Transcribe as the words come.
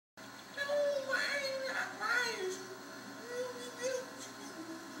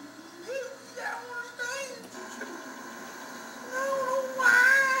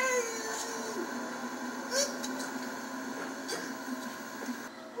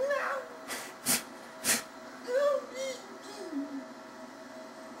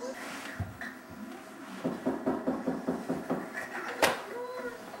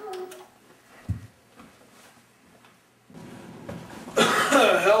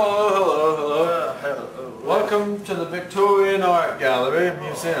welcome to the Victorian Art Gallery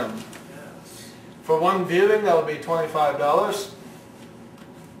Museum. For one viewing, that will be $25.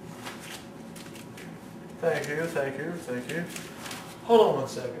 Thank you, thank you, thank you. Hold on one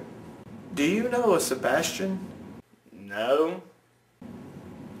second. Do you know a Sebastian? No.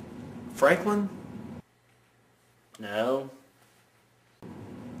 Franklin? No.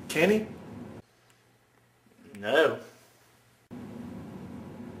 Kenny? No.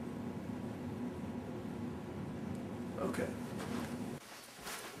 Okay.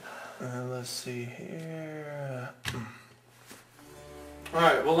 Let's see here.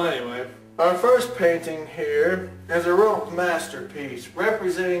 Alright, well anyway, our first painting here is a real masterpiece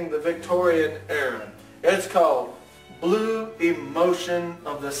representing the Victorian era. It's called Blue Emotion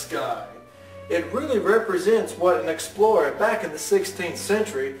of the Sky. It really represents what an explorer back in the 16th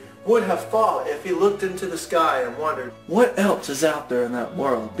century would have thought if he looked into the sky and wondered what else is out there in that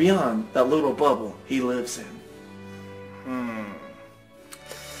world beyond that little bubble he lives in.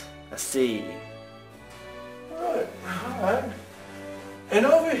 Let's see. Alright. And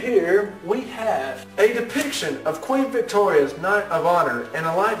over here we have a depiction of Queen Victoria's Night of Honor in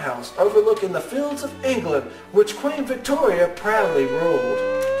a lighthouse overlooking the fields of England which Queen Victoria proudly ruled.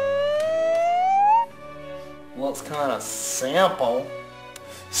 Well, it's kind of simple.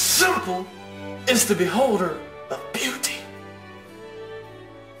 Simple is the beholder of beauty.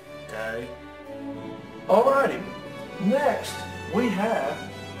 Okay. Alrighty. Next we have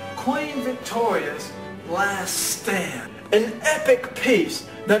Queen Victoria's Last Stand. An epic piece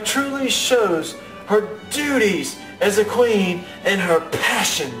that truly shows her duties as a queen and her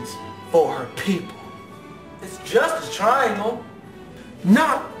passions for her people. It's just a triangle.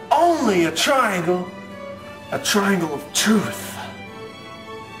 Not only a triangle of truth.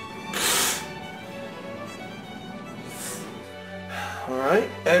 Alright,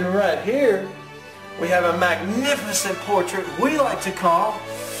 and right here we have a magnificent portrait we like to call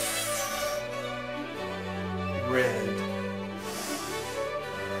Red.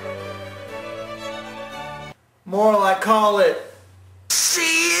 More like call it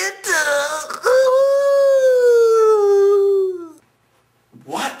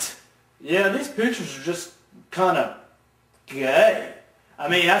What? Yeah, these pictures are just kind of gay. I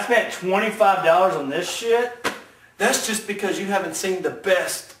mean, I spent $25 on this shit. That's just because you haven't seen the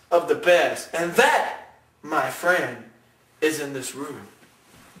best of the best. And that, my friend, is in this room.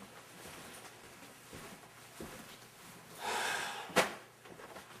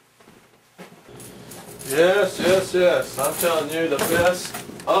 Yes, yes, yes. I'm telling you, the best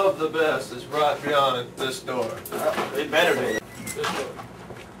of the best is right beyond this door. It better be. This door.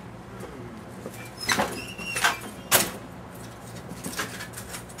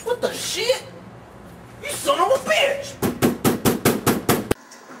 What the shit? You son of a bitch!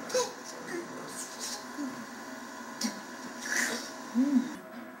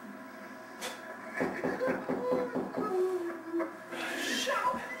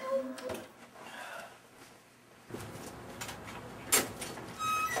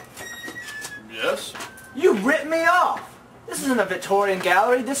 Yes? You ripped me off! This isn't a Victorian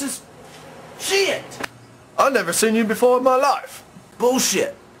gallery, this is shit! I've never seen you before in my life.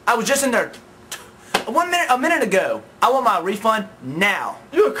 Bullshit. I was just in there a minute ago. I want my refund now.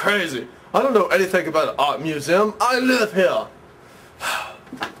 You're crazy. I don't know anything about an art museum. I live here.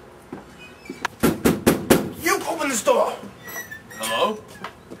 You open this door! Hello?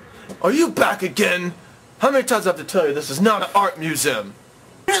 Are you back again? How many times do I have to tell you this is not an art museum?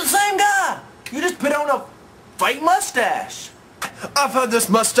 You're the same guy! You just put on a fake mustache. I've had this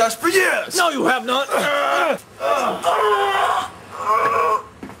mustache for years! No, you have not!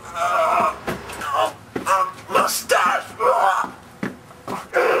 Mustache!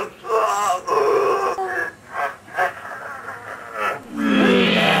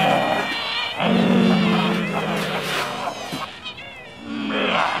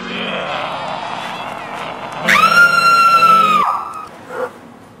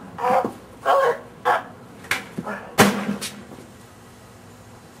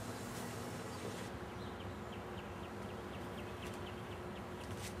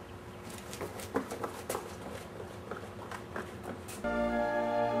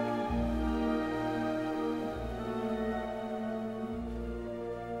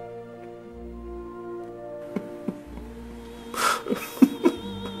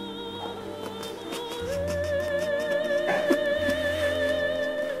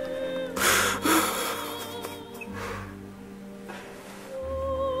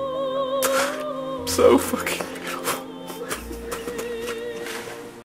 So fucking